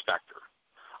home inspector,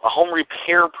 a home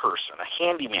repair person, a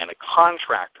handyman, a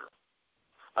contractor,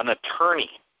 an attorney,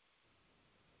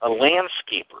 a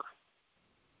landscaper,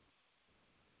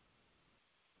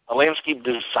 a landscape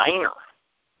designer.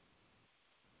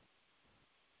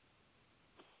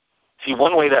 See,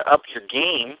 one way to up your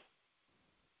game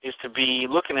is to be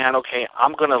looking at, okay,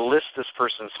 I'm going to list this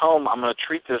person's home. I'm going to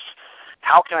treat this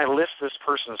How can I list this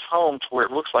person's home to where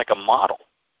it looks like a model?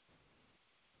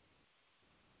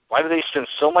 Why do they spend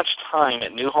so much time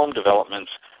at new home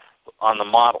developments on the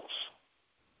models?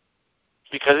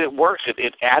 Because it works.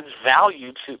 It adds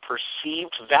value to,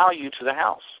 perceived value to the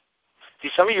house. See,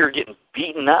 some of you are getting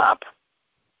beaten up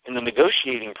in the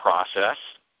negotiating process,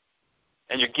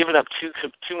 and you're giving up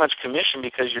too much commission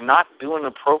because you're not doing an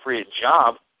appropriate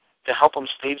job to help them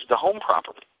stage the home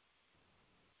properly.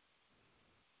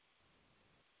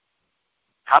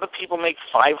 How do people make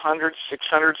 $500,000,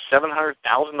 $600,000,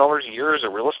 $700,000 a year as a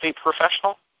real estate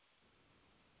professional?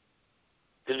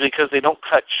 It's because they don't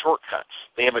cut shortcuts.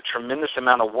 They have a tremendous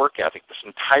amount of work ethic. This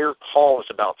entire call is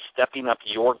about stepping up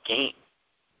your game.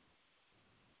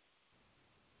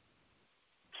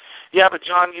 Yeah, but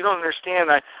John, you don't understand.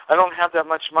 I don't have that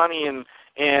much money, and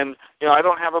I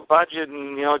don't have a budget,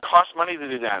 and it costs money to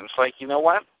do that. And it's like, you know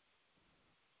what?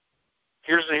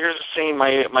 Here's the saying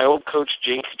my old coach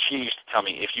Jay Kachie used to tell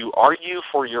me: if you argue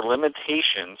for your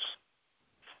limitations,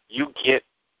 you get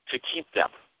to keep them.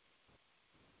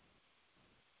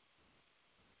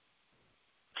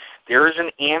 There is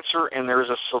an answer and there is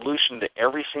a solution to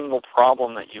every single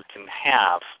problem that you can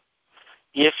have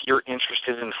if you're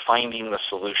interested in finding the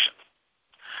solution.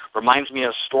 Reminds me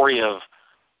of a story of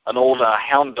an old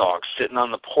hound dog sitting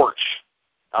on the porch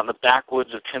out in the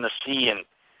backwoods of Tennessee, and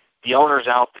the owner's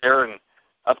out there, and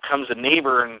up comes a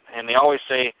neighbor, and they always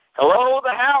say, "Hello,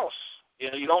 the house."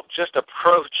 You don't just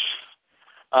approach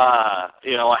a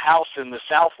house in the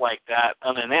South like that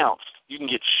unannounced. You can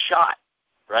get shot,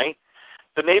 right?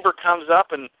 The neighbor comes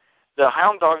up, and the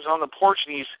hound dog's on the porch,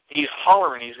 and he's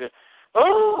hollering. He's going,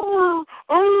 "Oh,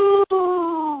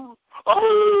 oh,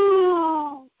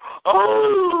 oh,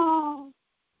 oh."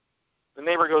 The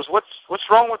neighbor goes, "What's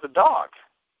wrong with the dog?"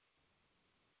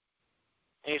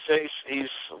 And he says he's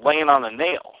laying on a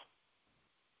nail.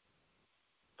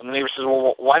 And the neighbor says,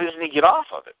 "Well, why doesn't he get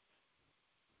off of it?"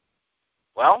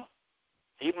 "Well,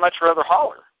 he'd much rather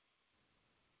holler."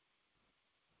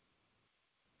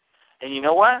 And you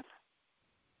know what?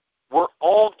 We're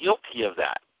all guilty of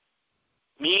that,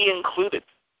 me included.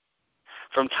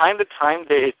 From time to time,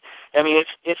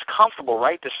 it's comfortable,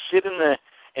 right, to sit in the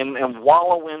and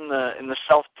wallow in the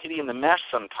self-pity and the mess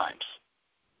sometimes.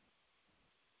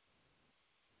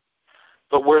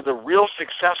 But where the real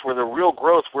success, where the real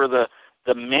growth, where the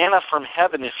manna from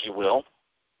heaven, if you will,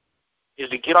 is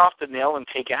to get off the nail and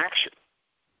take action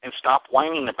and stop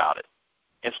whining about it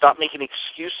and stop making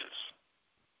excuses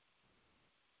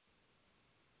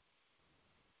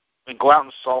and go out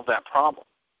and solve that problem.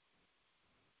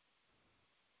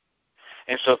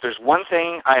 And so if there's one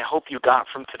thing I hope you got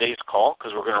from today's call,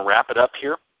 because we're going to wrap it up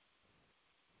here,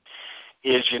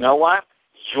 is you know what?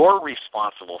 You're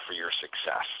responsible for your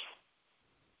success.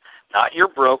 Not your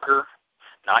broker,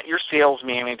 not your sales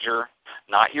manager,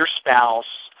 not your spouse,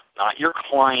 not your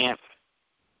client.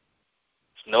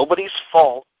 It's nobody's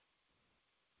fault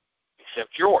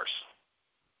except yours.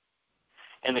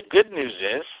 And the good news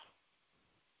is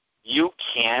you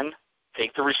can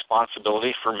take the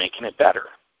responsibility for making it better.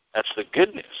 That's the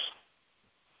good news.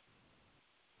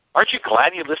 Aren't you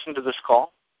glad you listened to this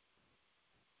call?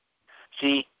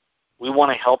 See, we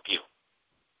want to help you.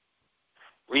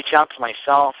 Reach out to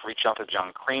myself, reach out to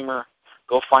John Kramer,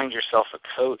 go find yourself a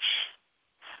coach.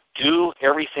 Do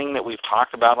everything that we've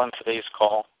talked about on today's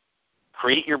call.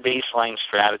 Create your baseline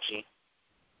strategy.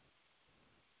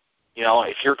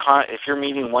 If you're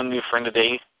meeting one new friend a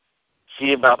day,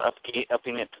 see about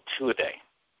upping it to 2 a day.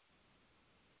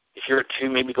 If you're at 2,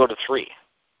 maybe go to 3.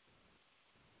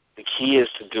 The key is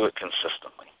to do it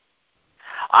consistently.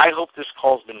 I hope this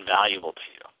call has been valuable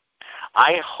to you.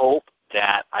 I hope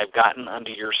that I've gotten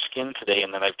under your skin today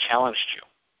and that I've challenged you.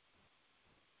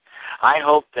 I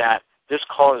hope that this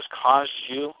call has caused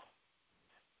you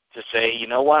to say, you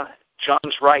know what,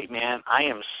 John's right, man. I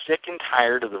am sick and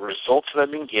tired of the results that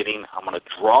I've been getting. I'm going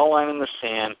to draw a line in the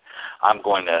sand. I'm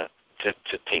going to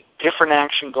take different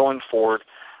action going forward,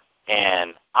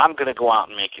 and I'm going to go out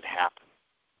and make it happen.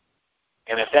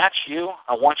 And if that's you,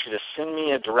 I want you to send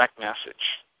me a direct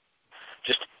message.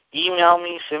 Just email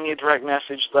me, send me a direct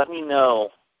message. Let me know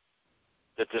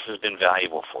that this has been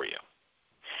valuable for you.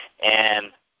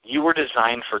 And you were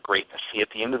designed for greatness. See, at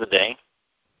the end of the day,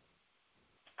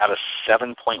 out of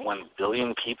 7.1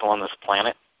 billion people on this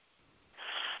planet,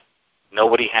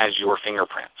 nobody has your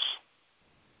fingerprints.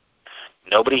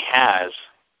 Nobody has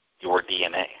your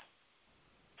DNA.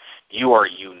 You are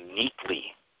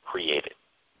uniquely created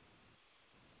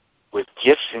with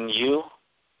gifts in you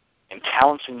and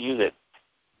talents in you that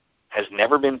has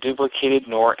never been duplicated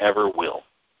nor ever will.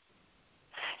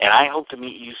 And I hope to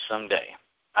meet you someday.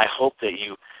 I hope that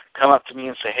you come up to me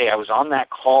and say, hey, I was on that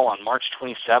call on March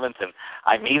 27th, and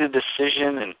I made a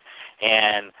decision,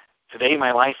 and today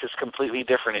my life is completely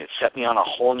different. It set me on a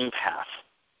whole new path.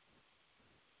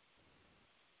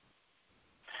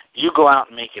 You go out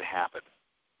and make it happen.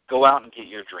 Go out and get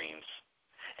your dreams,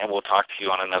 and we'll talk to you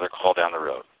on another call down the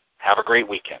road. Have a great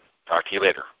weekend. Talk to you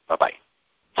later. Bye-bye.